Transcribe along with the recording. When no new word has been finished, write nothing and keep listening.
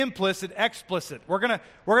implicit, explicit. We're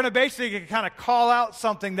gonna basically kind of call out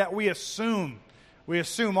something that we assume. We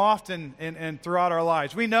assume often and throughout our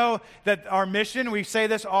lives. We know that our mission, we say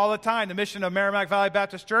this all the time, the mission of Merrimack Valley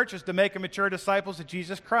Baptist Church is to make and mature disciples of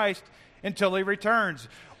Jesus Christ until He returns.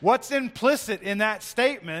 What's implicit in that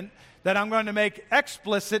statement that I'm going to make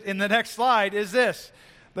explicit in the next slide is this.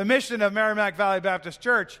 The mission of Merrimack Valley Baptist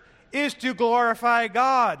Church is to glorify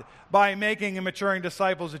God by making and maturing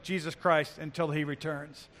disciples of Jesus Christ until He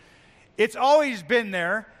returns. It's always been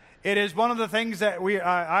there. It is one of the things that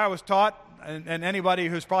I was taught, and anybody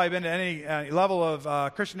who's probably been to any level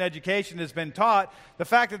of Christian education has been taught, the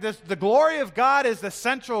fact that the glory of God is the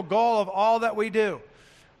central goal of all that we do.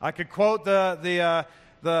 I could quote the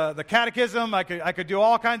catechism. I could do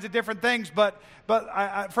all kinds of different things, but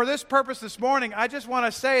for this purpose this morning, I just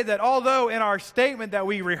want to say that although in our statement that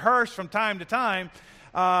we rehearse from time to time,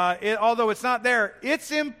 although it's not there,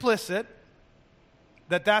 it's implicit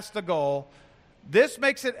that that's the goal. This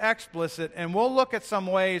makes it explicit, and we'll look at some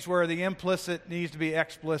ways where the implicit needs to be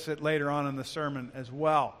explicit later on in the sermon as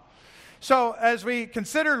well. So as we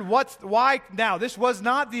considered why now, this was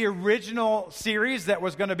not the original series that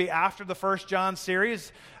was going to be after the First John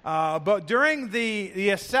series, but during the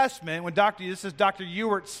assessment, when this is Dr.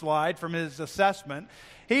 Ewert's slide from his assessment,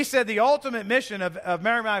 he said the ultimate mission of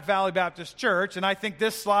Merrimack Valley Baptist Church, and I think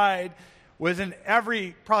this slide was in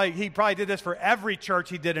he probably did this for every church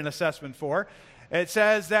he did an assessment for. It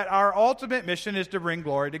says that our ultimate mission is to bring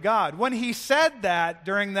glory to God. When he said that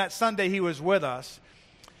during that Sunday he was with us,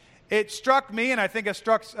 it struck me, and I think it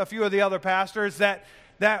struck a few of the other pastors, that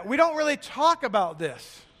we don't really talk about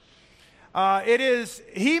this.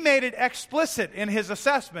 He made it explicit in his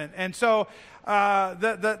assessment. And so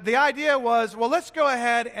the idea was, well, let's go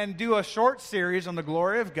ahead and do a short series on the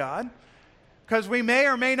glory of God, because we may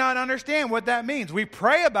or may not understand what that means. We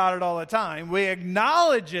pray about it all the time. We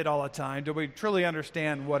acknowledge it all the time. Do we truly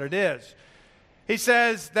understand what it is? He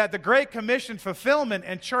says that the Great Commission fulfillment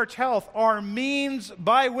and church health are means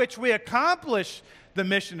by which we accomplish the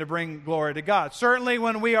mission to bring glory to God. Certainly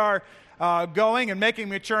when we are going and making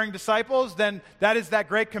maturing disciples, then that is that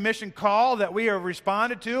Great Commission call that we have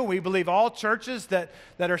responded to. We believe all churches that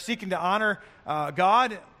are seeking to honor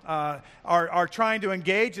God are trying to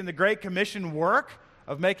engage in the Great Commission work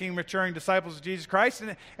of making and maturing disciples of Jesus Christ.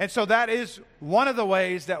 And so that is one of the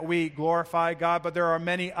ways that we glorify God, but there are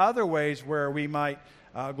many other ways where we might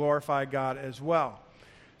glorify God as well.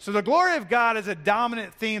 So the glory of God is a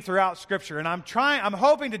dominant theme throughout Scripture, and I'm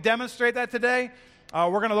hoping to demonstrate that today. We're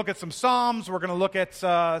going to look at some Psalms. We're going to look at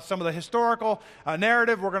some of the historical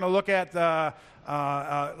narrative. We're going to look at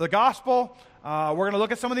the Gospel. We're going to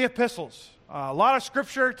look at some of the epistles. A lot of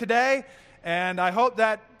Scripture today, and I hope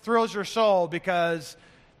that thrills your soul, because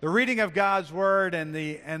the reading of God's Word and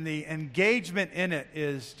the engagement in it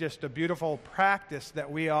is just a beautiful practice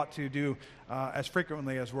that we ought to do as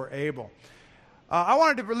frequently as we're able. I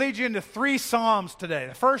wanted to lead you into 3 Psalms today.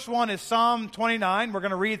 The first one is Psalm 29. We're going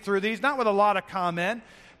to read through these, not with a lot of comment,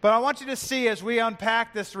 but I want you to see as we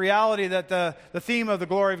unpack this reality that the theme of the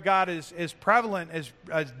glory of God is prevalent, is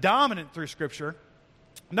dominant through Scripture.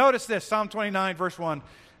 Notice this, Psalm 29, verse 1.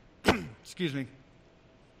 Excuse me.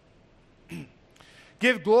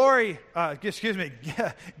 Give unto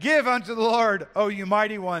the Lord, O you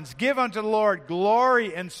mighty ones. Give unto the Lord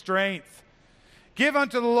glory and strength. Give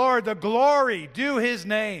unto the Lord the glory due His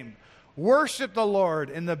name. Worship the Lord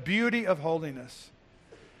in the beauty of holiness.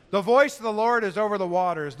 The voice of the Lord is over the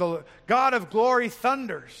waters. The God of glory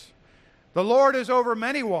thunders. The Lord is over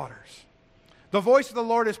many waters. The voice of the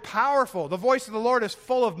Lord is powerful. The voice of the Lord is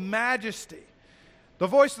full of majesty. The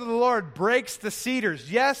voice of the Lord breaks the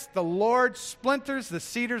cedars. Yes, the Lord splinters the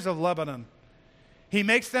cedars of Lebanon. He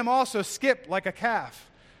makes them also skip like a calf.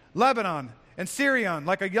 Lebanon and Syrian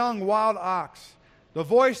like a young wild ox. The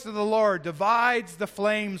voice of the Lord divides the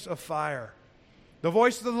flames of fire. The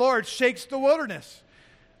voice of the Lord shakes the wilderness.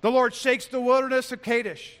 The Lord shakes the wilderness of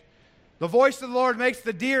Kadesh. The voice of the Lord makes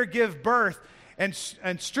the deer give birth and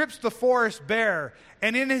strips the forest bare.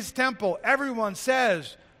 And in His temple everyone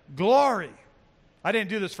says, glory. I didn't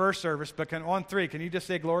do this first service, but on 3, can you just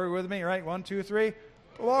say glory with me, right? 1, 2, 3.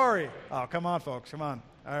 Glory. Oh, come on, folks. Come on.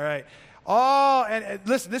 All right. Oh, and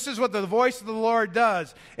listen, this is what the voice of the Lord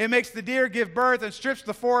does. It makes the deer give birth and strips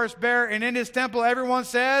the forest bare, and in His temple everyone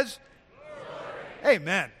says, glory.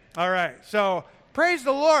 Amen. All right. So praise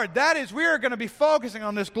the Lord. We are going to be focusing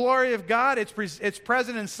on this glory of God. It's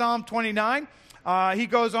present in Psalm 29. He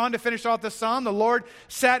goes on to finish off the psalm. The Lord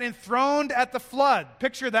sat enthroned at the flood.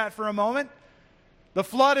 Picture that for a moment. The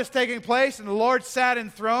flood is taking place, and the Lord sat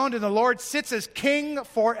enthroned, and the Lord sits as king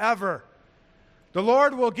forever. The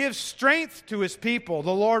Lord will give strength to his people.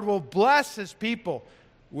 The Lord will bless his people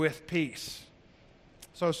with peace.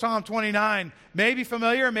 So Psalm 29 may be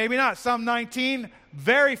familiar, maybe not. Psalm 19,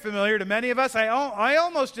 very familiar to many of us. I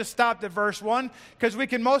almost just stopped at verse 1 because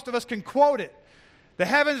most of us can quote it. The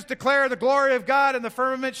heavens declare the glory of God, and the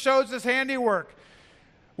firmament shows his handiwork.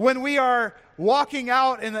 When we are walking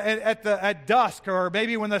out at dusk, or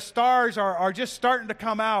maybe when the stars are just starting to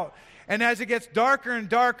come out, and as it gets darker and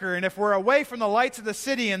darker, and if we're away from the lights of the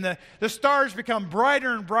city and the stars become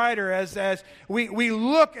brighter and brighter as we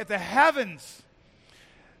look at the heavens,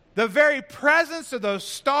 the very presence of those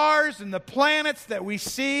stars and the planets that we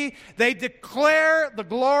see, they declare the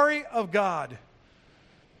glory of God.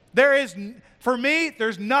 For me,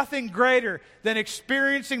 there's nothing greater than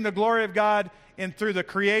experiencing the glory of God through the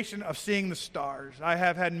creation of seeing the stars. I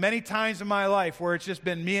have had many times in my life where it's just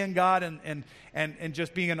been me and God and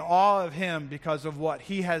just being in awe of him because of what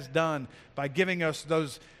he has done by giving us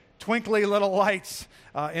those twinkly little lights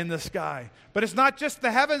in the sky. But it's not just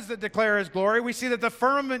the heavens that declare his glory. We see that the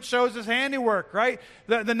firmament shows his handiwork, right?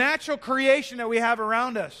 The natural creation that we have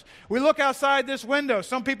around us. We look outside this window.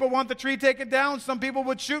 Some people want the tree taken down. Some people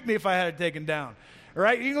would shoot me if I had it taken down.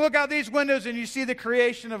 Right? You can look out these windows and you see the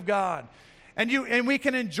creation of God. And we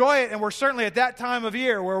can enjoy it, and we're certainly at that time of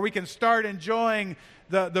year where we can start enjoying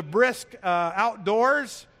the brisk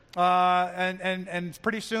outdoors, and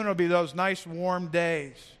pretty soon it'll be those nice warm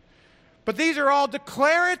days. But these are all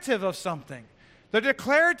declarative of something. They're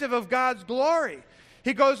declarative of God's glory.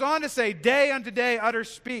 He goes on to say, day unto day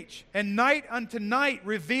utters speech, and night unto night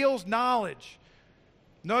reveals knowledge.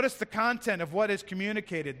 Notice the content of what is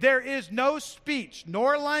communicated. There is no speech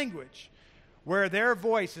nor language where their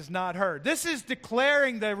voice is not heard. This is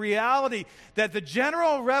declaring the reality that the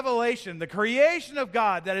general revelation, the creation of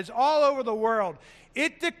God that is all over the world,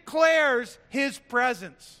 it declares his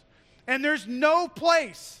presence. And there's no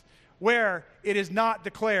place where it is not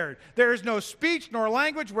declared. There is no speech nor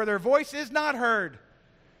language where their voice is not heard.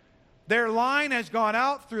 Their line has gone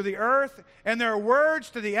out through the earth, and their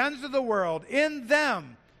words to the ends of the world. In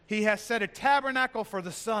them he has set a tabernacle for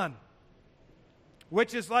the sun,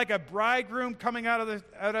 which is like a bridegroom coming out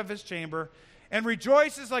of his chamber, and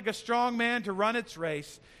rejoices like a strong man to run its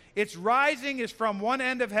race. Its rising is from one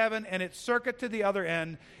end of heaven, and its circuit to the other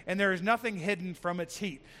end, and there is nothing hidden from its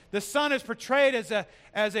heat. The sun is portrayed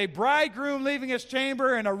as a bridegroom leaving his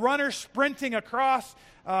chamber and a runner sprinting across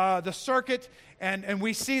the circuit, and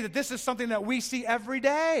we see that this is something that we see every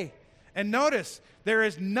day. And notice, there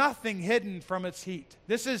is nothing hidden from its heat.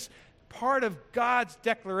 This is part of God's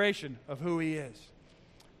declaration of who he is.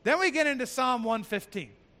 Then we get into Psalm 115.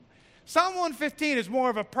 Psalm 115 is more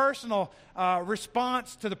of a personal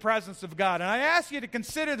response to the presence of God. And I ask you to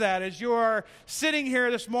consider that as you are sitting here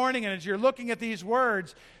this morning and as you're looking at these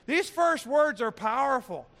words. These first words are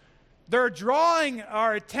powerful. They're drawing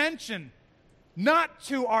our attention not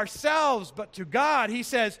to ourselves but to God. He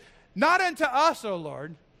says, not unto us, O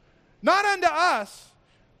Lord, not unto us,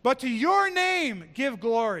 but to your name give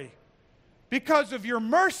glory, because of your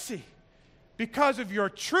mercy, because of your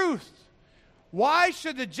truth. Why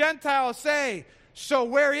should the Gentiles say, so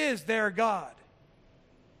where is their God?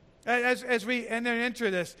 As we enter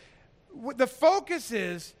this, the focus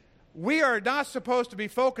is we are not supposed to be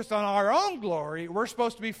focused on our own glory. We're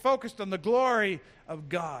supposed to be focused on the glory of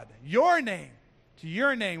God. Your name, to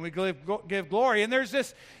your name we give glory. And there's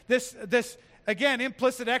this again,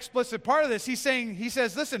 implicit, explicit part of this. He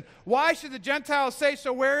says, listen, why should the Gentiles say,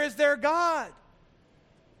 so where is their God?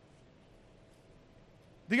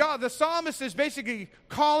 The psalmist is basically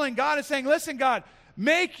calling God and saying, listen, God,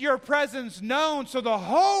 make your presence known so the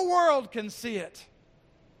whole world can see it.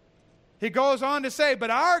 He goes on to say, but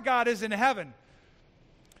our God is in heaven.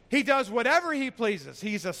 He does whatever he pleases.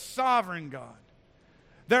 He's a sovereign God.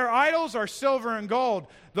 Their idols are silver and gold,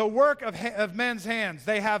 the work of men's hands.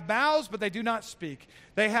 They have mouths, but they do not speak.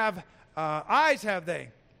 They have eyes,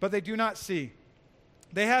 but they do not see.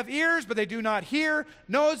 They have ears, but they do not hear.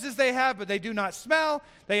 Noses they have, but they do not smell.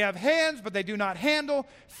 They have hands, but they do not handle.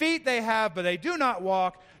 Feet they have, but they do not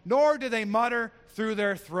walk, nor do they mutter through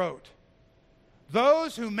their throat.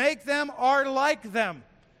 Those who make them are like them.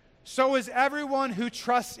 So is everyone who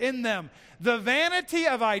trusts in them. The vanity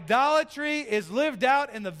of idolatry is lived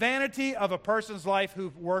out in the vanity of a person's life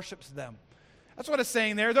who worships them. That's what it's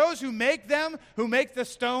saying there. Those who make them, who make the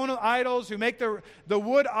stone idols, who make the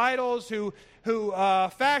wood idols, who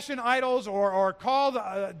fashion idols or call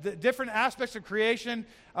the different aspects of creation,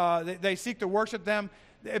 they seek to worship them.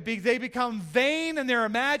 They become vain in their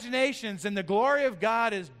imaginations, and the glory of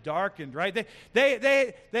God is darkened, right?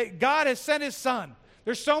 God has sent his Son.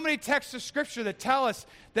 There's so many texts of Scripture that tell us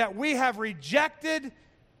that we have rejected,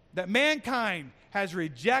 that mankind has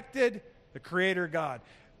rejected the Creator God.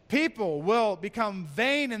 People will become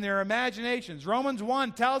vain in their imaginations. Romans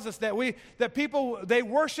 1 tells us that people, they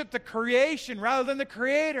worship the creation rather than the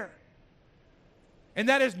Creator. And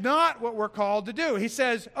that is not what we're called to do. He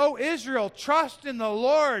says, "O Israel, trust in the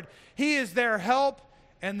Lord. He is their help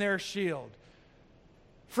and their shield."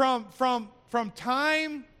 From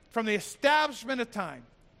the establishment of time,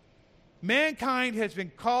 mankind has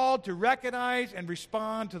been called to recognize and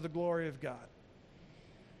respond to the glory of God.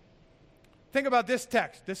 Think about this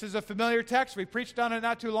text. This is a familiar text. We preached on it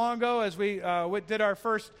not too long ago as we did our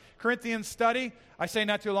first Corinthians study. I say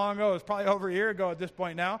not too long ago. It was probably over a year ago at this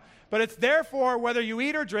point now. But it's therefore, whether you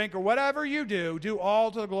eat or drink or whatever you do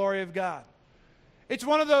all to the glory of God. It's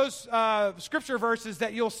one of those scripture verses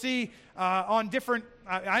that you'll see on different.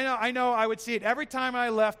 I know I would see it every time I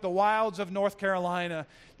left the wilds of North Carolina.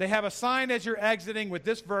 They have a sign as you're exiting with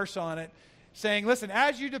this verse on it saying, "Listen,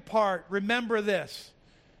 as you depart, remember this.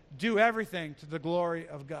 Do everything to the glory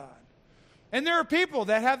of God." And there are people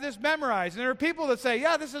that have this memorized. And there are people that say,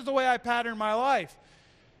 "Yeah, this is the way I pattern my life."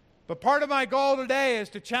 But part of my goal today is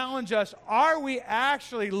to challenge us, are we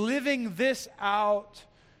actually living this out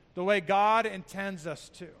the way God intends us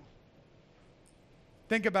to?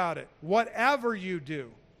 Think about it. Whatever you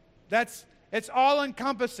do, it's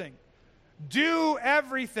all-encompassing. Do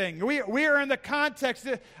everything. We are in the context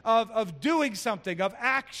of doing something, of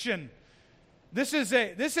action. This is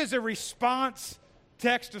a response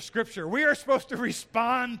text of Scripture. We are supposed to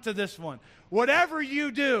respond to this one. Whatever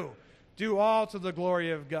you do all to the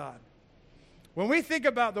glory of God. When we think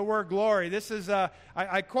about the word glory, this is,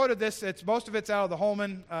 I quoted this, most of it's out of the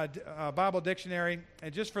Holman Bible Dictionary,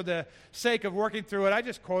 and just for the sake of working through it, I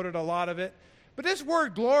just quoted a lot of it. But this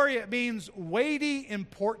word glory, it means weighty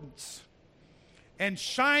importance and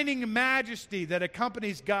shining majesty that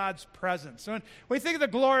accompanies God's presence. So when we think of the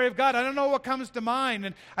glory of God, I don't know what comes to mind.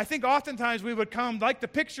 And I think oftentimes we would come, like the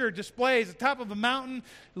picture displays, the top of a mountain,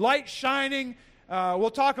 light shining.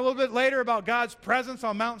 We'll talk a little bit later about God's presence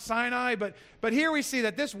on Mount Sinai. But here we see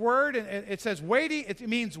that this word, it says weighty, it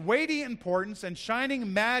means weighty importance and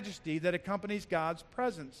shining majesty that accompanies God's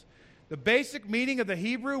presence. The basic meaning of the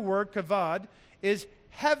Hebrew word kavod is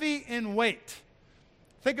heavy in weight.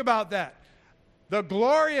 Think about that. The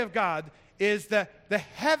glory of God is the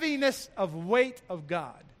heaviness of weight of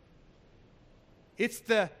God. It's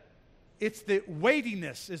the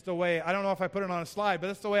weightiness is the way, I don't know if I put it on a slide, but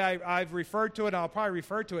that's the way I've referred to it, and I'll probably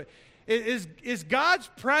refer to it. Is God's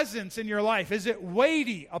presence in your life, is it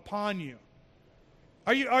weighty upon you?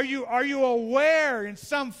 Are you aware in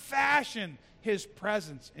some fashion His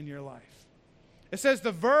presence in your life? It says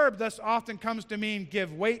the verb thus often comes to mean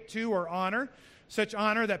give weight to or honor. Such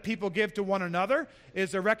honor that people give to one another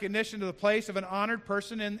is a recognition of the place of an honored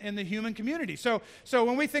person in the human community. So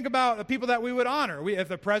when we think about the people that we would honor, if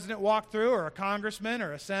the president walked through, or a congressman,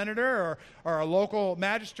 or a senator, or a local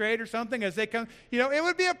magistrate or something, as they come, it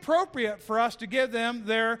would be appropriate for us to give them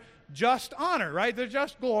their just honor, right? Their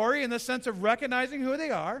just glory in the sense of recognizing who they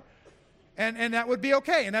are. And that would be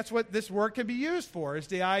okay. And that's what this word can be used for, is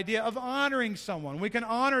the idea of honoring someone. We can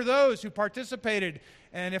honor those who participated.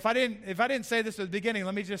 And if I didn't say this at the beginning,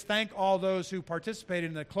 let me just thank all those who participated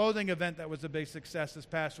in the clothing event that was a big success this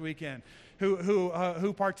past weekend,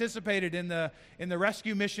 who participated in the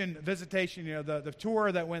rescue mission visitation, the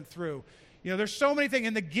tour that went through. There's so many things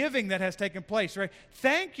in the giving that has taken place, right?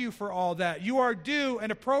 Thank you for all that. You are due an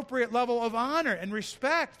appropriate level of honor and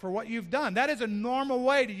respect for what you've done. That is a normal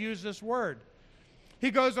way to use this word. He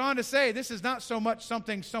goes on to say this is not so much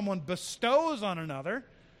something someone bestows on another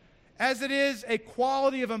as it is a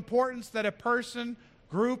quality of importance that a person,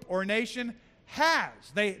 group, or nation has.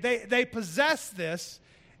 They possess this,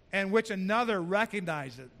 and which another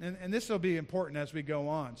recognizes it. And this will be important as we go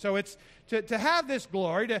on. So it's to have this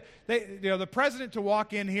glory, the president to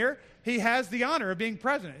walk in here, he has the honor of being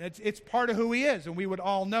president. It's part of who he is, and we would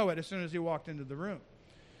all know it as soon as he walked into the room.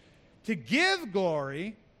 To give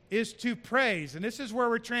glory is to praise, and this is where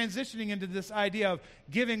we're transitioning into this idea of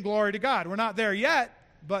giving glory to God. We're not there yet,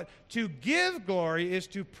 but to give glory is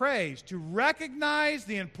to praise, to recognize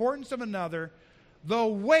the importance of another, the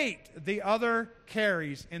weight the other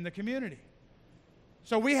carries in the community.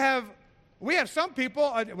 So we have some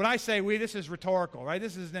people, when I say we, this is rhetorical, right?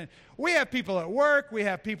 We have people at work, we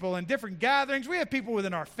have people in different gatherings, we have people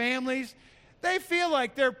within our families. They feel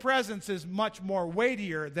like their presence is much more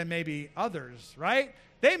weightier than maybe others, right?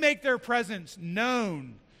 They make their presence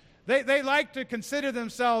known. They like to consider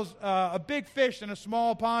themselves a big fish in a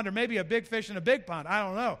small pond, or maybe a big fish in a big pond. I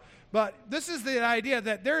don't know. But this is the idea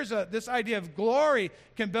that this idea of glory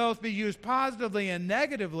can both be used positively and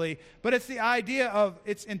negatively, but it's the idea of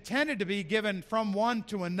it's intended to be given from one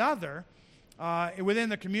to another within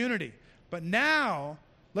the community. But now,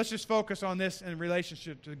 let's just focus on this in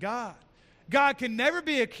relationship to God. God can never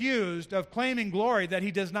be accused of claiming glory that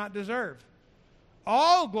he does not deserve.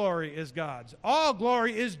 All glory is God's. All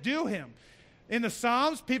glory is due him. In the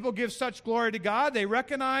Psalms, people give such glory to God. They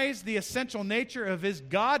recognize the essential nature of his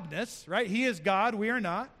godness, right? He is God, we are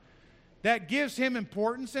not. That gives him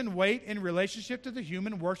importance and weight in relationship to the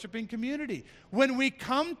human worshiping community. When we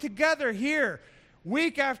come together here,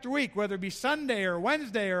 week after week, whether it be Sunday or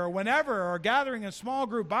Wednesday or whenever, or gathering in small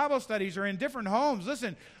group Bible studies or in different homes,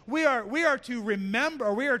 listen, we are to remember,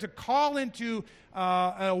 or we are to call into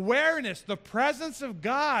an awareness the presence of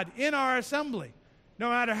God in our assembly, no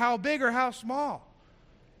matter how big or how small.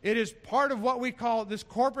 It is part of what we call this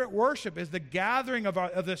corporate worship, is the gathering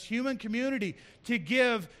of this human community to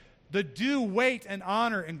give the due weight and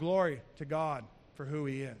honor and glory to God for who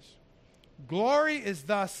he is. Glory is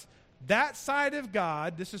thus that side of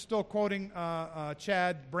God. This is still quoting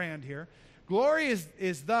Chad Brand here. Glory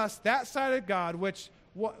is thus that side of God which,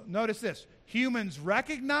 notice this, humans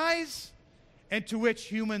recognize and to which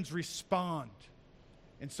humans respond.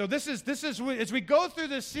 And so this is as we go through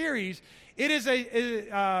this series, it is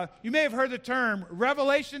you may have heard the term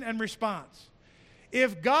revelation and response.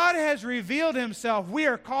 If God has revealed himself, we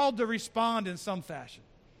are called to respond in some fashion.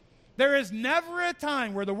 There is never a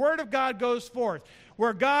time where the Word of God goes forth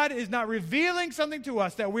where God is not revealing something to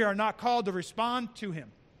us that we are not called to respond to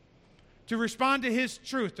him, to respond to his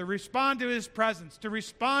truth, to respond to his presence, to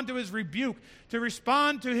respond to his rebuke, to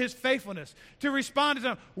respond to his faithfulness, to respond to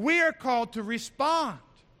something. We are called to respond.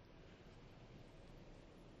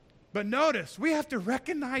 But notice, we have to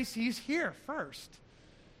recognize he's here first,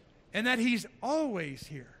 and that he's always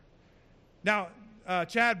here. Now,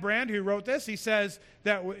 Chad Brand, who wrote this, he says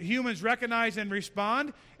that humans recognize and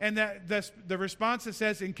respond, and that the response that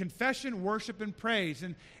says in confession, worship, and praise.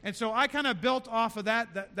 And so I kind of built off of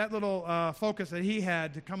that little focus that he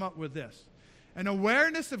had to come up with this. An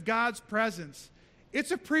awareness of God's presence,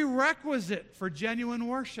 it's a prerequisite for genuine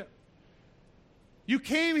worship. You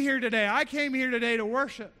came here today, I came here today to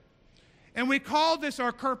worship. And we call this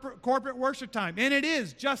our corporate worship time, and it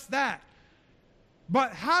is just that.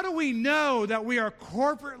 But how do we know that we are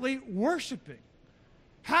corporately worshiping?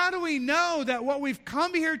 How do we know that what we've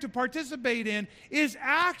come here to participate in is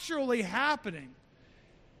actually happening?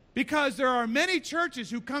 Because there are many churches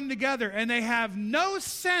who come together and they have no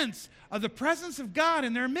sense of the presence of God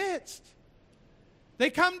in their midst. They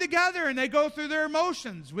come together and they go through their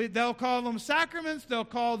emotions. They'll call them sacraments. They'll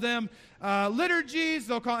call them liturgies.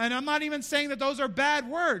 And I'm not even saying that those are bad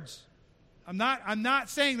words. I'm not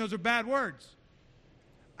saying those are bad words.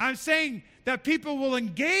 I'm saying that people will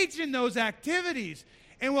engage in those activities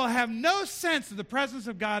and will have no sense of the presence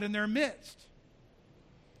of God in their midst.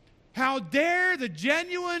 How dare the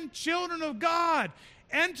genuine children of God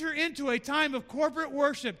enter into a time of corporate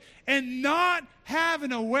worship and not have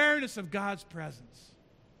an awareness of God's presence?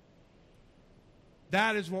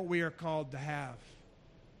 That is what we are called to have.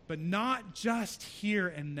 But not just here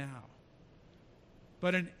and now,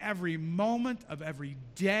 but in every moment of every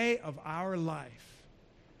day of our life.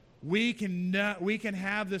 We can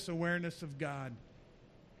have this awareness of God.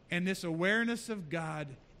 And this awareness of God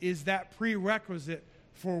is that prerequisite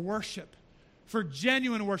for worship, for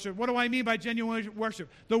genuine worship. What do I mean by genuine worship?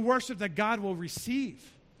 The worship that God will receive.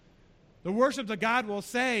 The worship that God will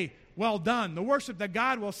say, well done. The worship that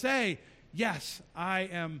God will say, yes, I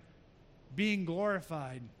am being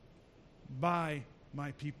glorified by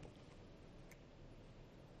my people.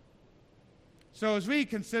 So as we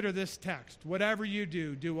consider this text, whatever you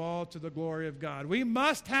do, do all to the glory of God. We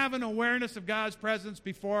must have an awareness of God's presence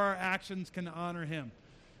before our actions can honor him.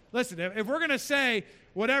 Listen, if we're going to say,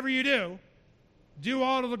 whatever you do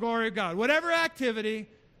all to the glory of God. Whatever activity,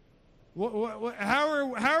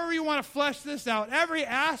 however you want to flesh this out, every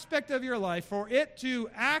aspect of your life, for it to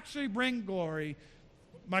actually bring glory,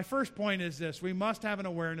 my first point is this: we must have an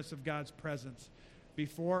awareness of God's presence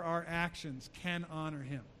before our actions can honor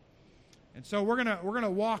him. And so we're gonna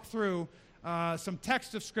walk through some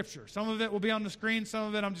text of Scripture. Some of it will be on the screen. Some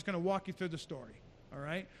of it I'm just going to walk you through the story. All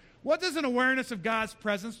right? What does an awareness of God's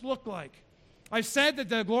presence look like? I've said that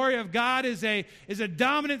the glory of God is a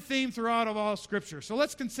dominant theme throughout of all Scripture. So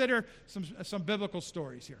let's consider some biblical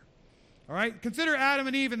stories here. All right? Consider Adam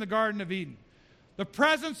and Eve in the Garden of Eden. The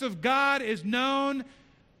presence of God is known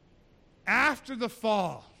after the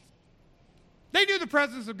fall. They knew the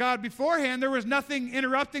presence of God beforehand. There was nothing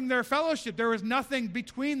interrupting their fellowship. There was nothing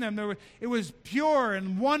between them. It was pure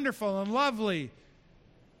and wonderful and lovely.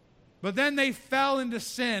 But then they fell into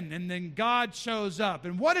sin, and then God shows up.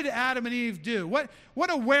 And what did Adam and Eve do? What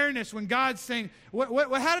awareness when God's saying,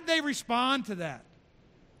 how did they respond to that?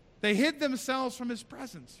 They hid themselves from his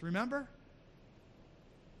presence, remember?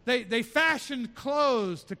 They fashioned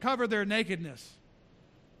clothes to cover their nakedness.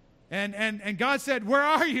 And God said, where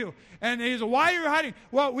are you? And he said, why are you hiding?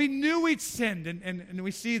 Well, we knew we'd sinned, and we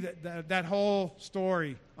see that whole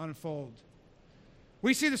story unfold.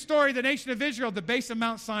 We see the story of the nation of Israel at the base of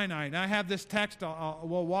Mount Sinai. And I have this text.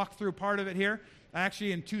 We'll walk through part of it here,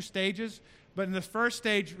 actually in 2 stages. But in the first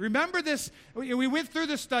stage, remember this, we went through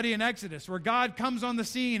this study in Exodus where God comes on the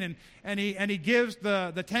scene and he gives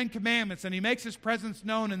the 10 Commandments, and he makes his presence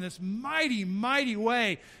known in this mighty, mighty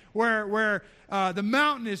way where the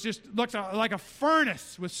mountain looks like a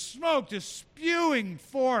furnace with smoke just spewing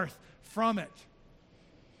forth from it.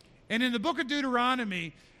 And in the book of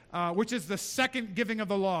Deuteronomy, which is the second giving of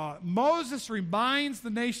the law, Moses reminds the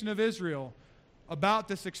nation of Israel about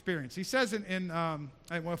this experience. He says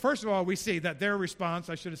well, first of all, we see that their response,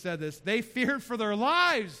 I should have said this, they feared for their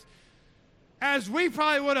lives, as we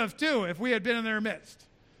probably would have too if we had been in their midst.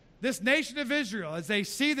 This nation of Israel, as they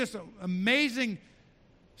see this amazing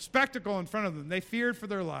spectacle in front of them, they feared for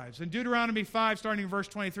their lives. In Deuteronomy 5, starting in verse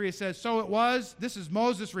 23, it says, so it was, this is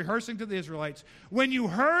Moses rehearsing to the Israelites, when you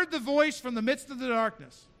heard the voice from the midst of the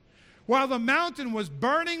darkness, while the mountain was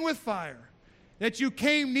burning with fire, that you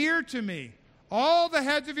came near to me, all the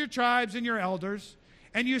heads of your tribes and your elders,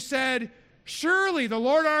 and you said, surely the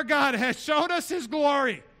Lord our God has shown us his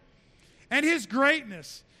glory and his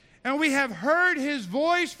greatness, and we have heard his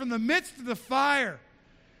voice from the midst of the fire.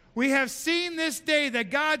 We have seen this day that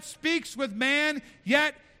God speaks with man,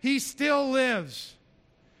 yet he still lives.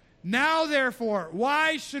 Now, therefore,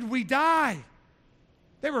 why should we die?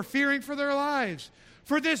 They were fearing for their lives.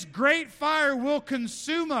 For this great fire will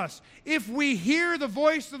consume us. If we hear the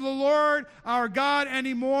voice of the Lord our God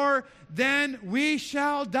anymore, then we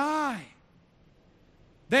shall die.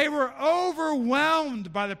 They were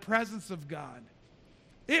overwhelmed by the presence of God.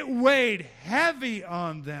 It weighed heavy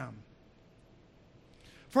on them.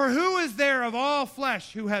 For who is there of all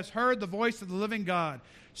flesh who has heard the voice of the living God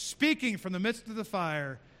speaking from the midst of the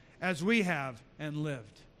fire as we have and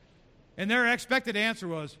lived? And their expected answer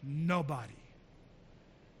was, nobody.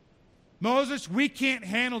 Moses, we can't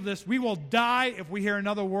handle this. We will die if we hear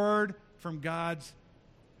another word from God's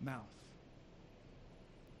mouth.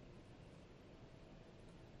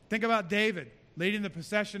 Think about David leading the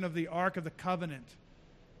procession of the Ark of the Covenant.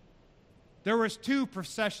 There was 2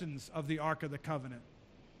 processions of the Ark of the Covenant.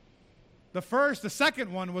 The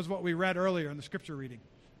second one was what we read earlier in the scripture reading.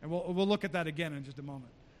 And we'll look at that again in just a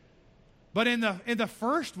moment. But in the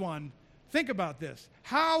first one, think about this.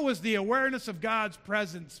 How was the awareness of God's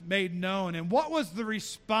presence made known? And what was the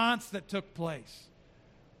response that took place?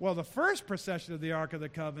 Well, the first procession of the Ark of the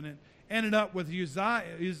Covenant ended up with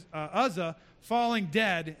Uzzah falling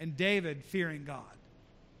dead and David fearing God.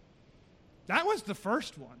 That was the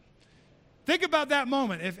first one. Think about that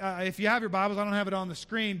moment. If you have your Bibles, I don't have it on the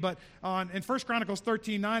screen, but in 1 Chronicles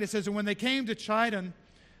 13:9, it says, and when they came to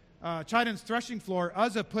Chidon's threshing floor,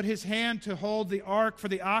 Uzzah put his hand to hold the ark, for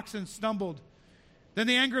the oxen stumbled. Then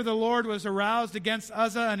the anger of the Lord was aroused against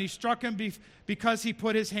Uzzah, and he struck him because he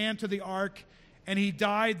put his hand to the ark, and he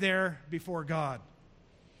died there before God.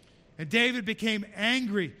 And David became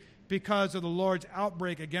angry because of the Lord's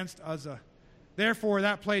outbreak against Uzzah. Therefore,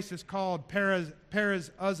 that place is called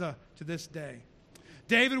Perez Uzzah to this day.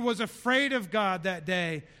 David was afraid of God that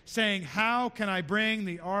day, saying, how can I bring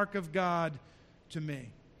the ark of God to me?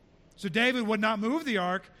 So David would not move the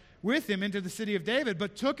ark with him into the city of David,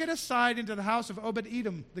 but took it aside into the house of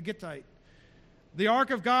Obed-Edom the Gittite. The ark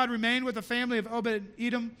of God remained with the family of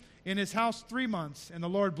Obed-Edom in his house 3 months, and the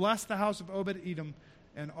Lord blessed the house of Obed-Edom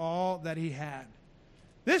and all that he had.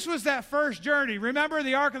 This was that first journey. Remember,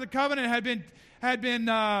 the Ark of the Covenant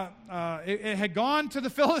it had gone to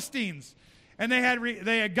the Philistines, and they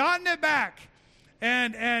had gotten it back,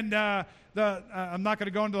 and I'm not going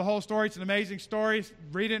to go into the whole story. It's an amazing story.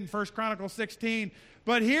 Read it in 1 Chronicles 16.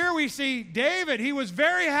 But here we see David. He was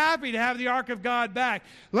very happy to have the Ark of God back.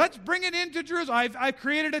 Let's bring it into Jerusalem. I've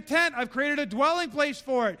created a tent. I've created a dwelling place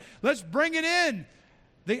for it. Let's bring it in.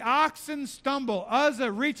 The oxen stumble.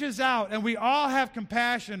 Uzzah reaches out, and we all have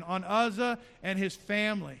compassion on Uzzah and his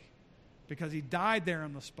family because he died there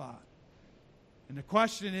on the spot. And the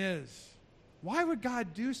question is, why would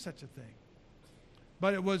God do such a thing?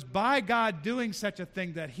 But it was by God doing such a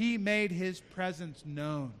thing that he made his presence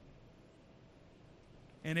known.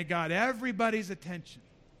 And it got everybody's attention.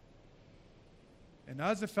 And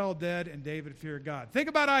Uzzah fell dead, and David feared God. Think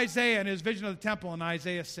about Isaiah and his vision of the temple in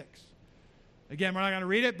Isaiah 6. Again, we're not going to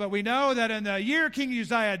read it, but we know that in the year King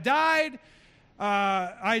Uzziah died,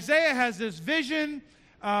 Isaiah has this vision.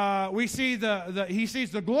 We see he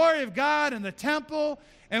sees the glory of God in the temple.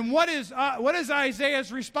 And what is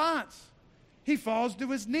Isaiah's response? He falls to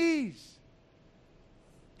his knees.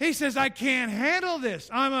 He says, I can't handle this.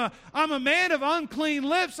 I'm a man of unclean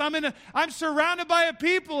lips. I'm surrounded by a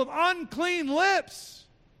people of unclean lips.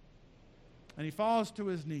 And he falls to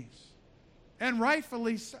his knees. And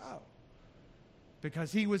rightfully so.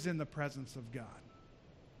 Because he was in the presence of God.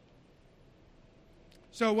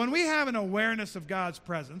 So when we have an awareness of God's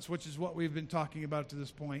presence, which is what we've been talking about to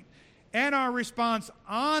this point, and our response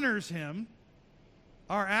honors him,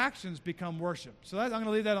 our actions become worship. So I'm going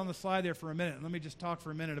to leave that on the slide there for a minute. Let me just talk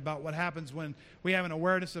for a minute about what happens when we have an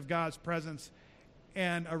awareness of God's presence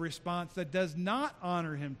and a response that does not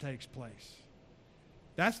honor him takes place.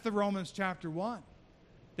 That's the Romans chapter 1.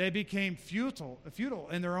 They became futile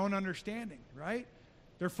in their own understanding, right?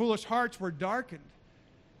 Their foolish hearts were darkened.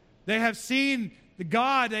 They have seen the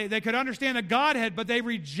God, they could understand the Godhead, but they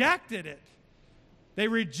rejected it. They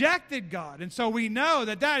rejected God. And so we know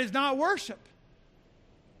that is not worship.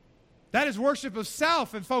 That is worship of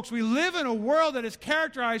self. And folks, we live in a world that is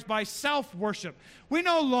characterized by self-worship. We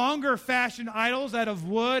no longer fashion idols out of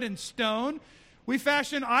wood and stone. We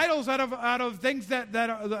fashion idols out of things that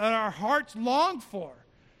our hearts long for.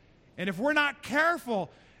 And if we're not careful,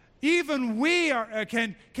 even we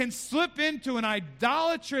can slip into an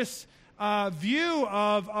idolatrous view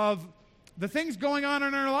of the things going on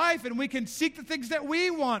in our life, and we can seek the things that we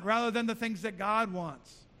want rather than the things that God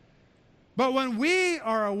wants. But when we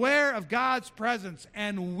are aware of God's presence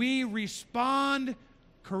and we respond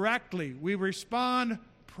correctly, we respond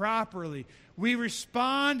properly, we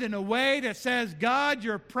respond in a way that says, God,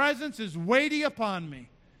 your presence is weighty upon me.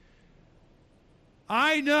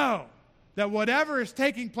 I know that whatever is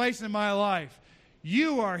taking place in my life,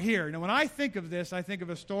 you are here. Now, when I think of this, I think of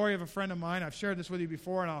a story of a friend of mine. I've shared this with you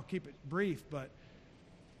before, and I'll keep it brief. But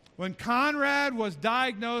when Conrad was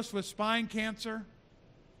diagnosed with spine cancer,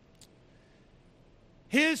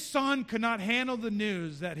 his son could not handle the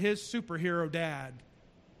news that his superhero dad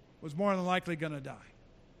was more than likely going to die.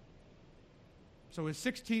 So his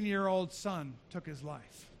 16-year-old son took his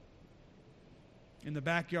life in the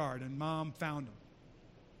backyard, and Mom found him.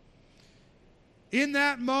 In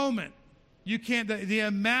that moment, you can't, the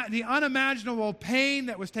unimaginable pain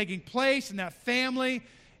that was taking place in that family,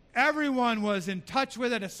 everyone was in touch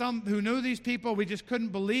with it. As some who knew these people, we just couldn't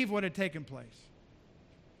believe what had taken place.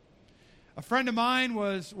 A friend of mine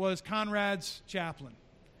was Conrad's chaplain,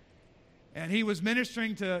 and he was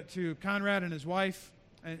ministering to Conrad and his wife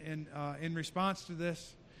in response to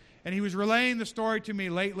this. And he was relaying the story to me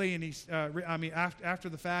lately, and after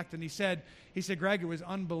the fact, and he said, Greg, it was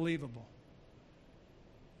unbelievable.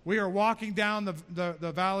 We are walking down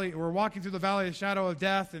the valley. We're walking through the valley of the shadow of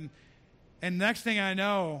death, and next thing I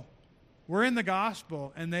know, we're in the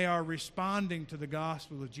gospel, and they are responding to the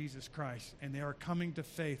gospel of Jesus Christ, and they are coming to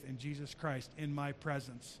faith in Jesus Christ in my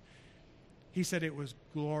presence. He said it was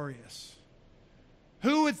glorious.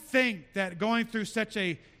 Who would think that going through such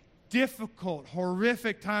a difficult,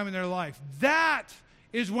 horrific time in their life, that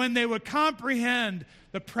is when they would comprehend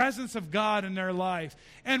the presence of God in their life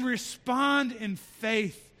and respond in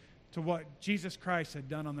faith to what Jesus Christ had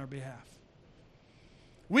done on their behalf.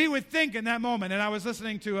 We would think in that moment, and I was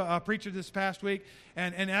listening to a preacher this past week,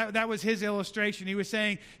 and that was his illustration. He was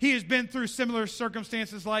saying he has been through similar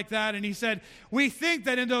circumstances like that, and he said, we think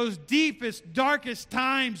that in those deepest, darkest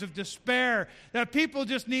times of despair, that people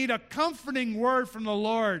just need a comforting word from the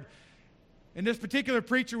Lord. And this particular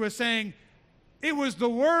preacher was saying, it was the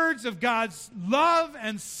words of God's love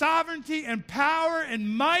and sovereignty and power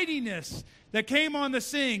and mightiness that came on the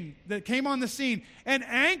scene and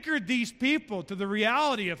anchored these people to the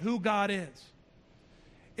reality of who God is.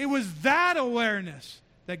 It was that awareness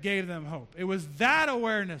that gave them hope. It was that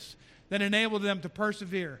awareness that enabled them to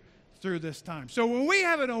persevere through this time. So when we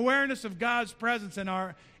have an awareness of God's presence in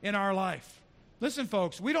our life, listen,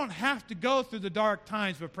 folks, we don't have to go through the dark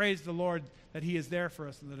times, but praise the Lord that He is there for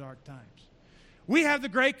us in the dark times. We have the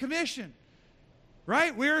Great Commission,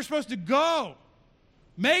 right? We are supposed to go,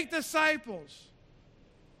 make disciples.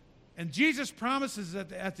 And Jesus promises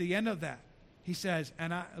at the end of that, He says,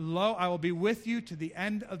 lo, I will be with you to the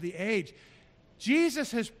end of the age.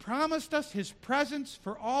 Jesus has promised us His presence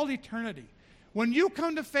for all eternity. When you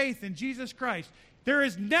come to faith in Jesus Christ, there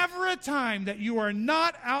is never a time that you are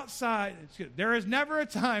not outside. There is never a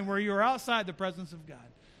time where you are outside the presence of God.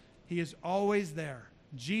 He is always there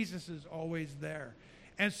Jesus is always there.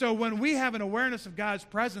 And so when we have an awareness of God's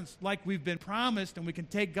presence like we've been promised, and we can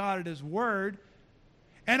take God at his word,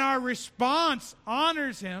 and our response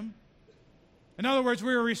honors him, in other words,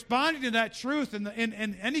 we are responding to that truth in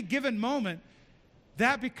any given moment,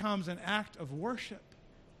 that becomes an act of worship.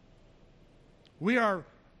 We are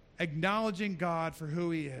acknowledging God for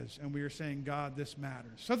who he is, and we are saying, God, this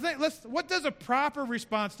matters. So what does a proper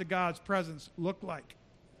response to God's presence look like?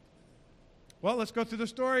 Well, let's go through the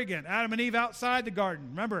story again. Adam and Eve outside the garden.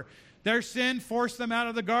 Remember, their sin forced them out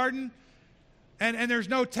of the garden, and there's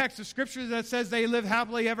no text of Scripture that says they live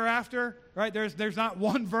happily ever after, right? There's not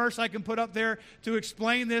one verse I can put up there to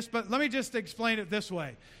explain this, but let me just explain it this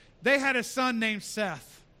way. They had a son named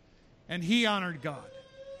Seth, and he honored God.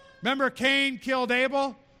 Remember, Cain killed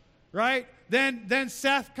Abel? Right? Then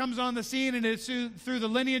Seth comes on the scene, and it's through the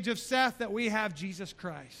lineage of Seth that we have Jesus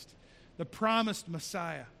Christ, the promised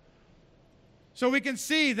Messiah. So we can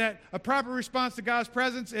see that a proper response to God's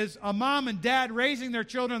presence is a mom and dad raising their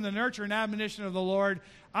children in the nurture and admonition of the Lord.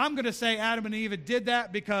 I'm going to say Adam and Eve did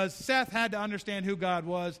that because Seth had to understand who God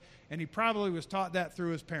was, and he probably was taught that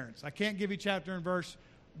through his parents. I can't give you chapter and verse,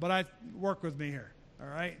 but work with me here. All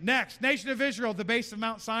right? Next, nation of Israel at the base of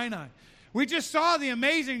Mount Sinai. We just saw the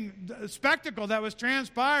amazing spectacle that was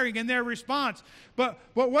transpiring in their response. But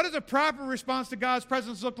what does a proper response to God's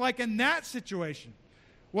presence look like in that situation?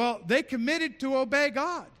 Well, they committed to obey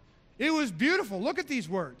God. It was beautiful. Look at these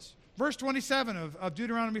words. Verse 27 of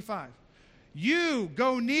Deuteronomy 5. You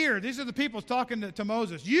go near. These are the people talking to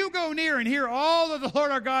Moses. You go near and hear all that the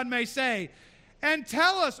Lord our God may say, and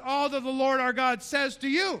tell us all that the Lord our God says to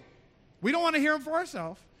you. We don't want to hear him for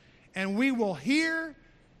ourselves. And we will hear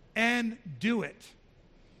and do it.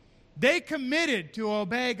 They committed to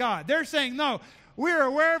obey God. They're saying, no, we are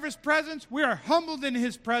aware of his presence. We are humbled in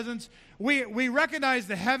his presence. We recognize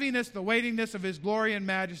the heaviness, the weightiness of his glory and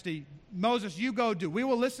majesty. Moses, you go do. We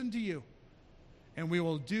will listen to you, and we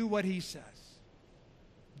will do what he says.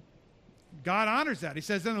 God honors that. He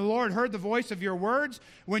says, then the Lord heard the voice of your words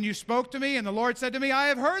when you spoke to me, and the Lord said to me, I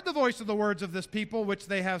have heard the voice of the words of this people which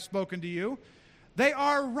they have spoken to you. They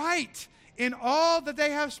are right in all that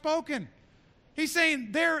they have spoken. He's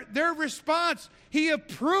saying their response, he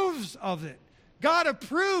approves of it. God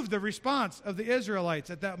approved the response of the Israelites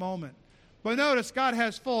at that moment. But notice, God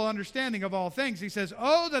has full understanding of all things. He says,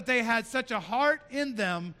 oh, that they had such a heart in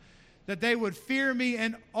them that they would fear me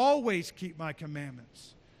and always keep my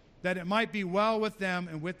commandments, that it might be well with them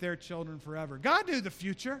and with their children forever. God knew the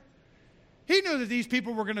future. He knew that these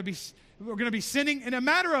people were going to be sinning in a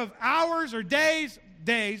matter of hours or days.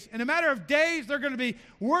 In a matter of days, they're going to be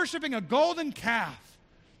worshiping a golden calf.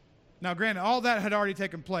 Now, granted, all that had already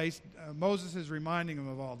taken place. Moses is reminding them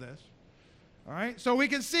of all this. All right? So we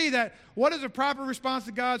can see that what does a proper response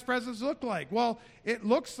to God's presence look like? Well, it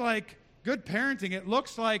looks like good parenting. It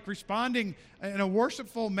looks like responding in a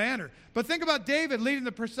worshipful manner. But think about David leading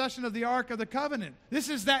the procession of the Ark of the Covenant. This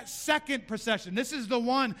is that second procession. This is the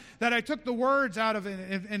one that I took the words out of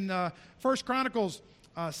in 1 Chronicles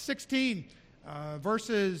 16,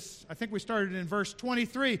 verses, I think we started in verse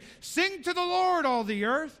 23. Sing to the Lord, all the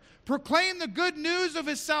earth. Proclaim the good news of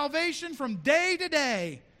his salvation from day to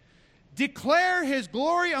day. Declare his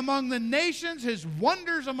glory among the nations, his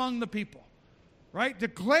wonders among the people. Right?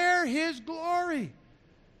 Declare his glory.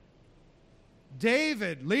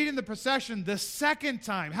 David leading the procession the second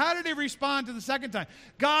time. How did he respond to the second time?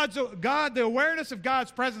 The awareness of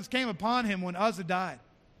God's presence came upon him when Uzzah died.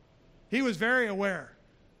 He was very aware.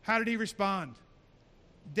 How did he respond?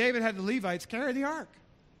 David had the Levites carry the ark.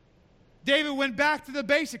 David went back to the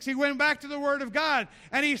basics. He went back to the Word of God,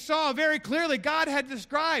 and he saw very clearly God had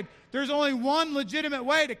described there's only one legitimate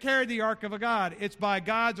way to carry the ark of God. It's by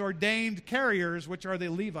God's ordained carriers, which are the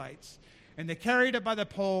Levites. And they carried it by the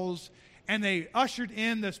poles, and they ushered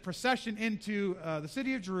in this procession into the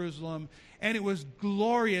city of Jerusalem, and it was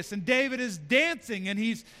glorious. And David is dancing,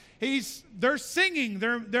 and they're singing,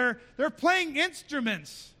 they're playing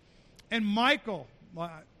instruments. And Michal,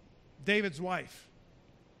 David's wife,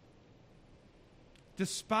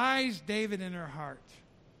 despised David in her heart.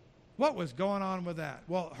 What was going on with that?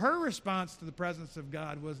 Well, her response to the presence of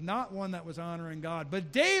God was not one that was honoring God,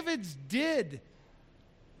 but David's did.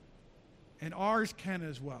 And ours can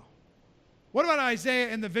as well. What about Isaiah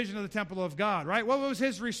in the vision of the temple of God, right? What was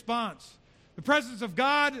his response? The presence of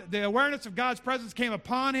God, the awareness of God's presence came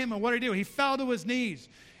upon him, and what did he do? He fell to his knees.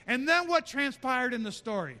 And then what transpired in the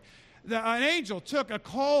story? An angel took a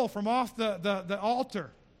coal from off the altar,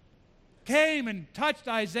 came and touched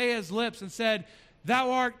Isaiah's lips and said,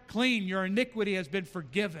 thou art clean, your iniquity has been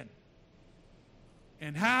forgiven.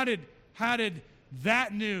 And how did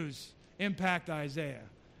that news impact Isaiah.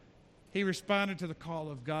 He responded to the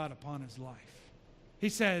call of God upon his life.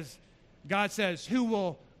 God says, who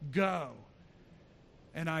will go?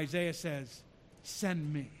 And Isaiah says,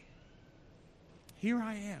 send me. Here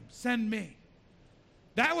I am, send me.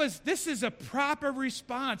 This is a proper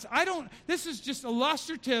response. This is just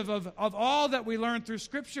illustrative of all that we learn through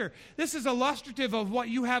Scripture. This is illustrative of what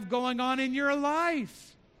you have going on in your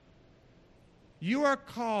life. You are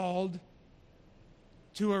called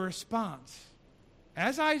to a response.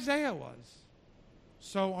 As Isaiah was,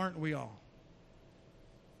 so aren't we all.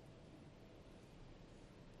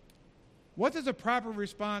 What does a proper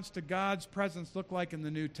response to God's presence look like in the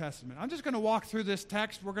New Testament? I'm just going to walk through this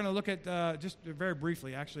text. We're going to look at, just very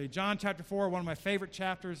briefly actually, John chapter 4, one of my favorite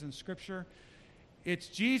chapters in Scripture. It's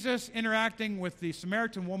Jesus interacting with the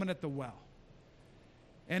Samaritan woman at the well.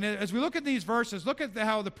 And as we look at these verses, look at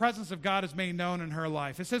how the presence of God is made known in her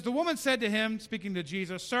life. It says, the woman said to him, speaking to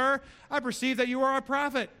Jesus, Sir, I perceive that you are a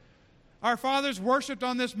prophet. Our fathers worshipped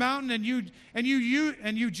on this mountain, and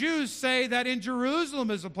you Jews say that in Jerusalem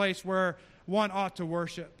is a place where one ought to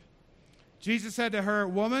worship. Jesus said to her,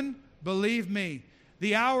 Woman, believe me,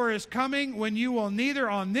 the hour is coming when you will neither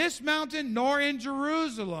on this mountain nor in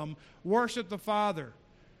Jerusalem worship the Father.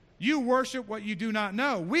 You worship what you do not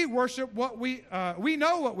know. We worship what we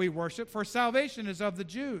know what we worship, for salvation is of the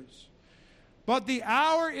Jews. But the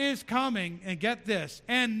hour is coming, and get this,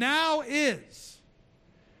 and now is,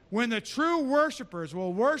 when the true worshipers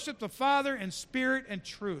will worship the Father in spirit and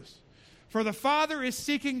truth. For the Father is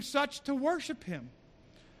seeking such to worship him.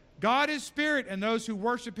 God is spirit, and those who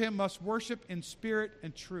worship him must worship in spirit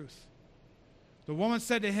and truth. The woman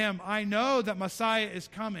said to him, I know that Messiah is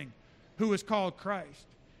coming, who is called Christ.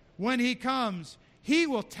 When he comes, he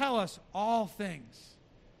will tell us all things.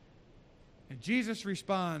 And Jesus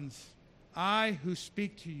responds, I who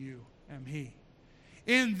speak to you am he.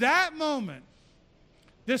 In that moment,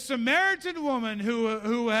 the Samaritan woman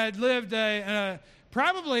who had lived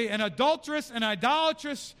probably an adulterous and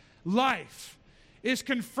idolatrous life is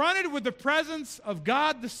confronted with the presence of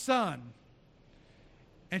God the Son,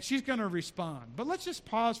 and she's going to respond. But let's just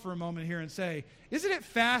pause for a moment here and say, isn't it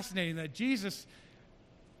fascinating that Jesus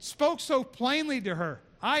spoke so plainly to her,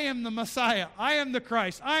 I am the Messiah, I am the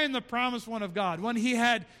Christ, I am the promised one of God, when he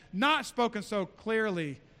had not spoken so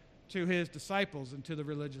clearly to his disciples and to the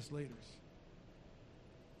religious leaders.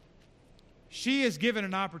 She is given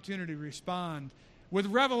an opportunity to respond with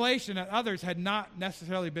revelation that others had not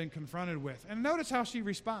necessarily been confronted with. And notice how she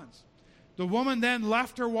responds. The woman then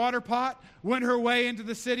left her water pot, went her way into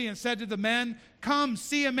the city, and said to the men, Come,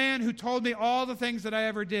 see a man who told me all the things that I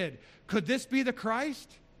ever did. Could this be the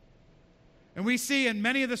Christ? And we see, and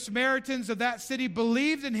many of the Samaritans of that city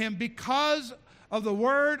believed in him because of the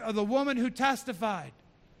word of the woman who testified.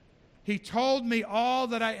 He told me all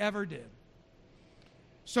that I ever did.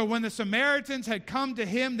 So when the Samaritans had come to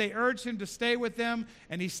him, they urged him to stay with them,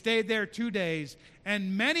 and he stayed there 2 days.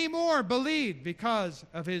 And many more believed because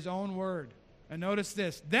of his own word. And notice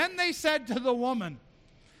this. Then they said to the woman,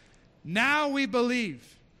 Now we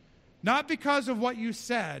believe, not because of what you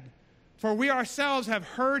said, for we ourselves have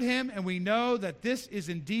heard him, and we know that this is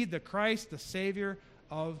indeed the Christ, the Savior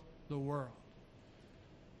of the world.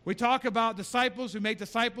 We talk about disciples who make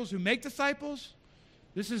disciples who make disciples.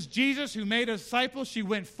 This is Jesus who made a disciple. She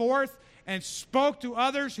went forth and spoke to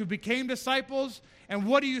others who became disciples. And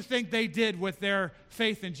what do you think they did with their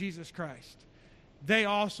faith in Jesus Christ? They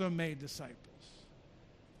also made disciples.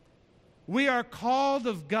 We are called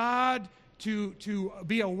of God to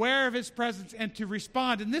be aware of his presence and to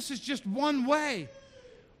respond. And this is just one way.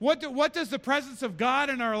 What does the presence of God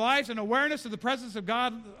in our lives and awareness of the presence of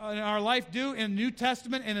God in our life do in the New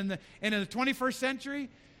Testament and in the 21st century?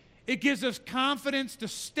 It gives us confidence to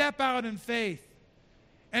step out in faith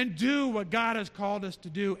and do what God has called us to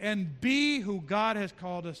do and be who God has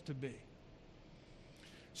called us to be.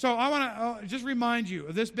 So I want to just remind you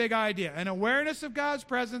of this big idea. An awareness of God's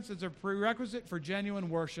presence is a prerequisite for genuine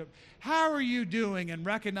worship. How are you doing in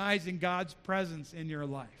recognizing God's presence in your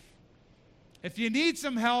life? If you need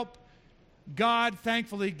some help, God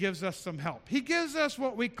thankfully gives us some help. He gives us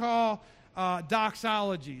what we call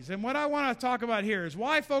doxologies. And what I want to talk about here is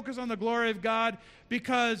why focus on the glory of God?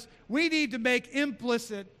 Because we need to make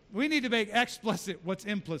explicit what's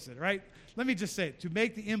implicit, right? Let me just say it, to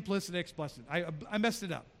make the implicit explicit. I messed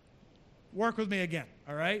it up. Work with me again,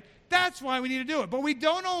 all right? That's why we need to do it. But we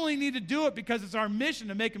don't only need to do it because it's our mission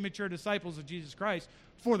to make mature disciples of Jesus Christ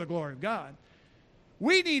for the glory of God.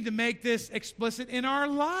 We need to make this explicit in our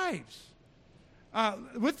lives.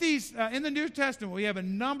 With these, in the New Testament, we have a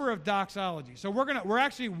number of doxologies. So we're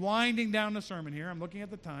actually winding down the sermon here. I'm looking at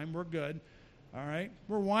the time. We're good. All right?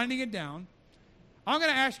 We're winding it down. I'm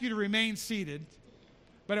going to ask you to remain seated,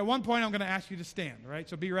 but at one point I'm going to ask you to stand, all right?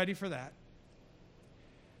 So be ready for that.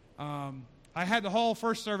 I had the whole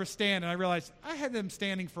first service stand, and I realized I had them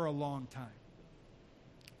standing for a long time.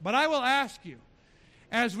 But I will ask you,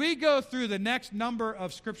 as we go through the next number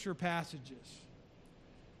of Scripture passages,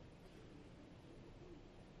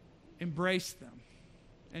 embrace them,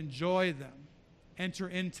 enjoy them, enter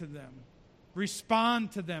into them,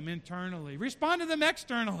 respond to them internally, respond to them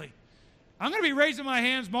externally. I'm going to be raising my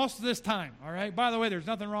hands most of this time, all right? By the way, there's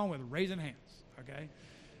nothing wrong with raising hands, okay?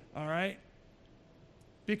 All right?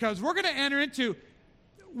 Because we're going to enter into,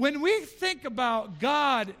 when we think about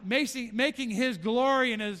God making His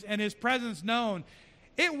glory and His presence known,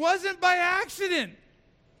 it wasn't by accident.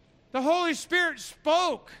 The Holy Spirit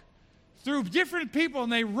spoke through different people,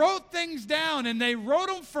 and they wrote things down, and they wrote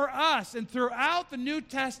them for us. And throughout the New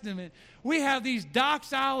Testament, we have these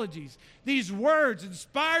doxologies, these words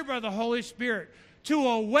inspired by the Holy Spirit to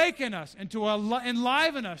awaken us and to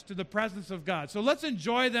enliven us to the presence of God. So let's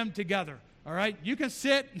enjoy them together, all right? You can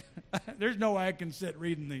sit. There's no way I can sit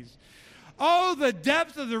reading these. Oh, the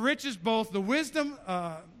depth of the riches, Oh,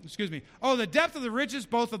 the depth of the riches,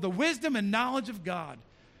 both of the wisdom and knowledge of God.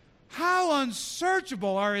 How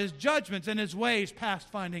unsearchable are His judgments and His ways past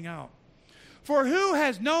finding out. For who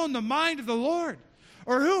has known the mind of the Lord?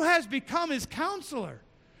 Or who has become His counselor?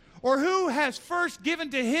 Or who has first given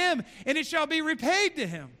to Him, and it shall be repaid to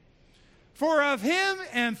him? For of Him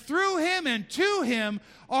and through Him and to Him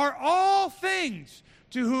are all things,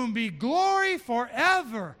 to whom be glory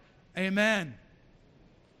forever. Amen.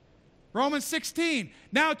 Romans 16.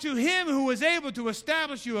 Now to Him who is able to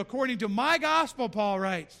establish you according to my gospel, Paul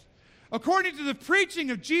writes, according to the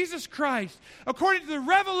preaching of Jesus Christ, according to the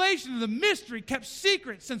revelation of the mystery kept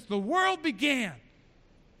secret since the world began.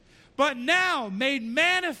 But now made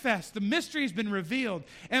manifest, the mystery has been revealed,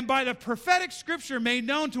 and by the prophetic scripture made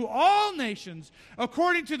known to all nations,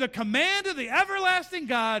 according to the command of the everlasting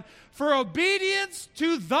God, for obedience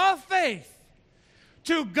to the faith.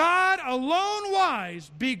 To God alone wise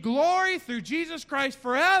be glory through Jesus Christ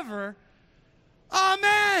forever.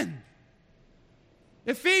 Amen.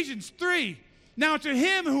 Ephesians 3. Now to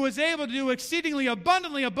Him who is able to do exceedingly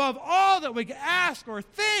abundantly above all that we can ask or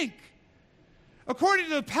think, according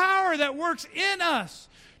to the power that works in us,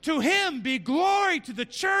 to Him be glory to the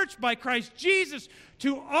church by Christ Jesus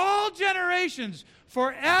to all generations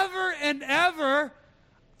forever and ever.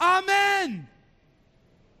 Amen.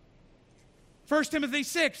 1 Timothy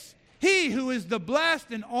 6. He who is the blessed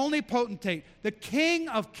and only potentate, the King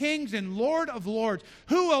of kings and Lord of lords,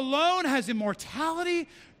 who alone has immortality,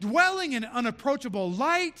 dwelling in unapproachable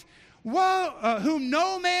light, whom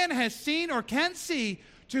no man has seen or can see,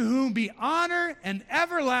 to whom be honor and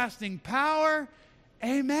everlasting power.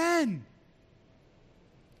 Amen.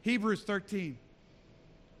 Hebrews 13.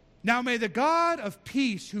 Now may the God of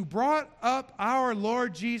peace, who brought up our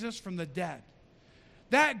Lord Jesus from the dead,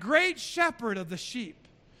 that great shepherd of the sheep,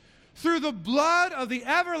 through the blood of the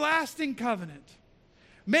everlasting covenant,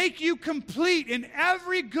 make you complete in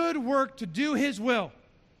every good work to do His will,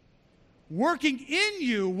 working in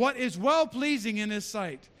you what is well-pleasing in His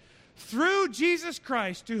sight, through Jesus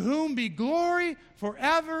Christ, to whom be glory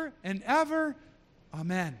forever and ever.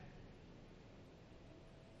 Amen.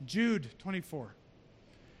 Jude 24.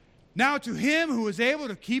 Now to Him who is able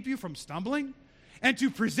to keep you from stumbling, and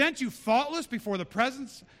to present you faultless before the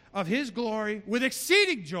presence of His glory with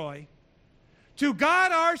exceeding joy, to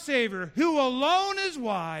God our Savior, who alone is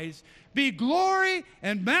wise, be glory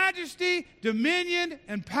and majesty, dominion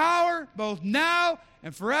and power, both now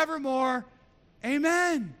and forevermore.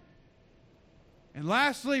 Amen. And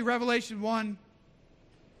lastly, Revelation 1.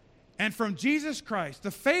 And from Jesus Christ,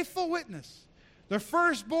 the faithful witness, the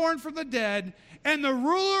firstborn from the dead, and the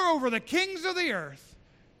ruler over the kings of the earth,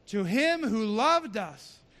 to Him who loved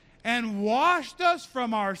us and washed us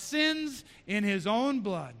from our sins in His own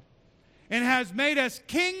blood, and has made us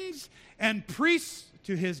kings and priests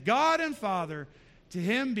to His God and Father, to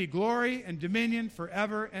Him be glory and dominion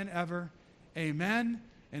forever and ever. Amen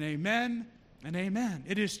and amen and amen.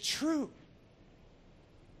 It is true.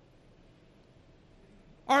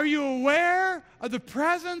 Are you aware of the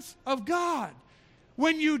presence of God?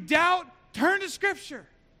 When you doubt, turn to Scripture.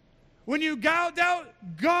 When you doubt,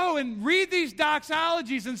 go and read these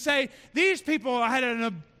doxologies and say, these people had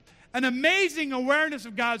an amazing awareness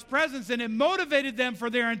of God's presence, and it motivated them for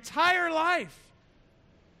their entire life.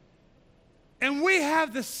 And we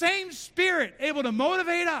have the same Spirit able to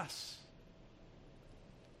motivate us.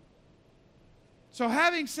 So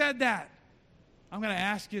having said that, I'm going to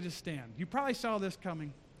ask you to stand. You probably saw this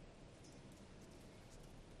coming.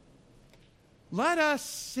 Let us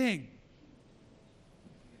sing.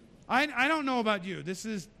 I don't know about you.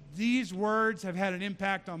 These words have had an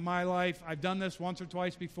impact on my life. I've done this once or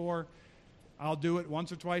twice before. I'll do it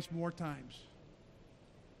once or twice more times.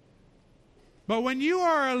 But when you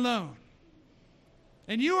are alone,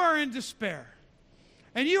 and you are in despair,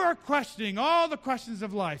 and you are questioning all the questions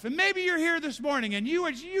of life, and maybe you're here this morning and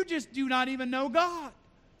you just do not even know God.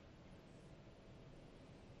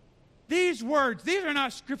 These words, these are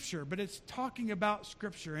not Scripture, but it's talking about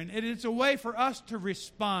Scripture, and it is a way for us to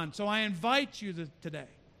respond. So I invite you today.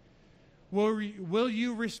 Will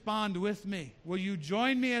you respond with me? Will you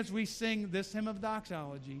join me as we sing this hymn of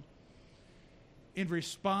doxology in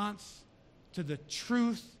response to the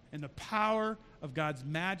truth and the power of God's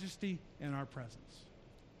majesty in our presence?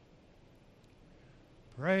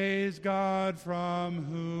 Praise God from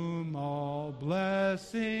whom all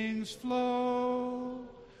blessings flow.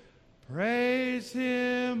 Praise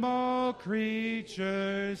Him, all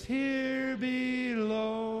creatures here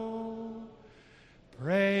below.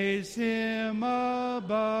 Praise Him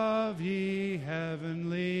above, ye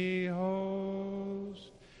heavenly hosts.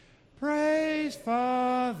 Praise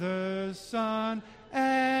Father, Son,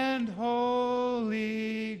 and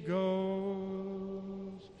Holy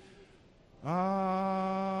Ghost. Amen.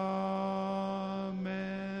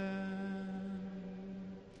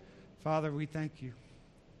 Father, we thank you.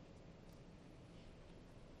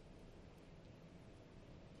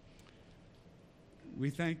 We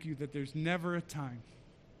thank you that there's never a time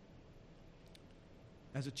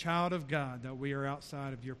as a child of God that we are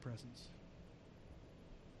outside of your presence.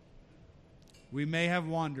 We may have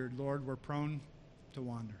wandered, Lord. We're prone to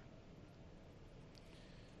wander.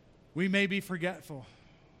 We may be forgetful.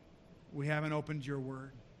 We haven't opened your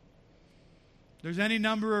word. There's any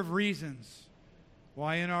number of reasons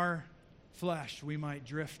why in our flesh we might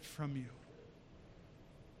drift from you.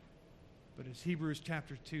 But as Hebrews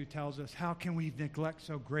chapter 2 tells us, how can we neglect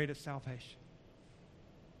so great a salvation?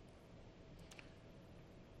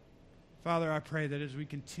 Father, I pray that as we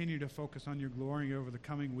continue to focus on your glory over the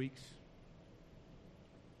coming weeks,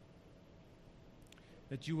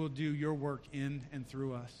 that you will do your work in and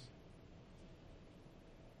through us.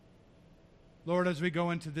 Lord, as we go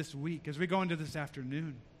into this week, as we go into this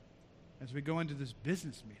afternoon, as we go into this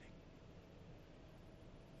business meeting,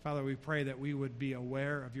 Father, we pray that we would be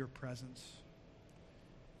aware of your presence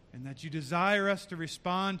and that you desire us to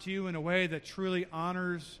respond to you in a way that truly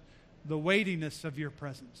honors the weightiness of your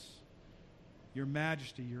presence, your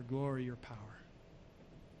majesty, your glory, your power.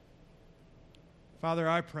 Father,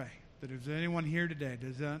 I pray that if anyone here today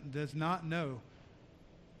does not know,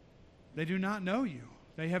 they do not know you.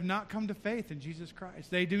 They have not come to faith in Jesus Christ.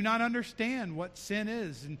 They do not understand what sin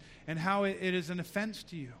is and how it is an offense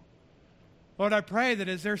to you. Lord, I pray that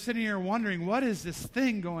as they're sitting here wondering, what is this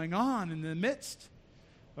thing going on in the midst?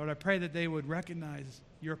 Lord, I pray that they would recognize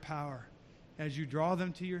your power as you draw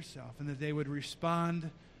them to yourself and that they would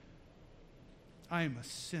respond, I am a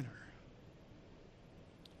sinner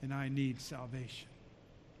and I need salvation.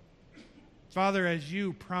 Father, as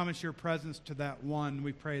you promise your presence to that one,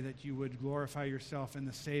 we pray that you would glorify yourself in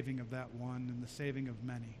the saving of that one and the saving of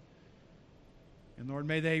many. And Lord,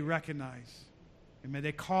 may they recognize and may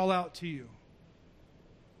they call out to you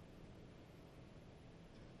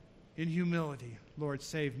in humility, Lord,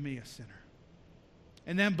 save me, a sinner.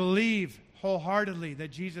 And then believe wholeheartedly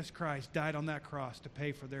that Jesus Christ died on that cross to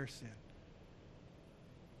pay for their sin.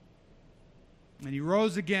 And he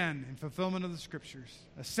rose again in fulfillment of the Scriptures,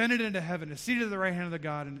 ascended into heaven, is seated at the right hand of the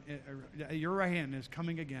God, and your right hand is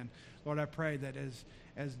coming again. Lord, I pray that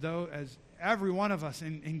as every one of us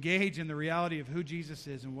engage in the reality of who Jesus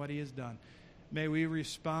is and what he has done, may we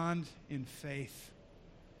respond in faith,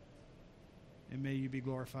 and may you be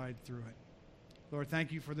glorified through it. Lord,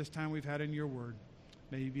 thank you for this time we've had in your word.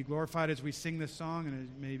 May you be glorified as we sing this song, and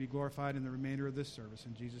may you be glorified in the remainder of this service.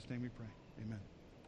 In Jesus' name we pray. Amen.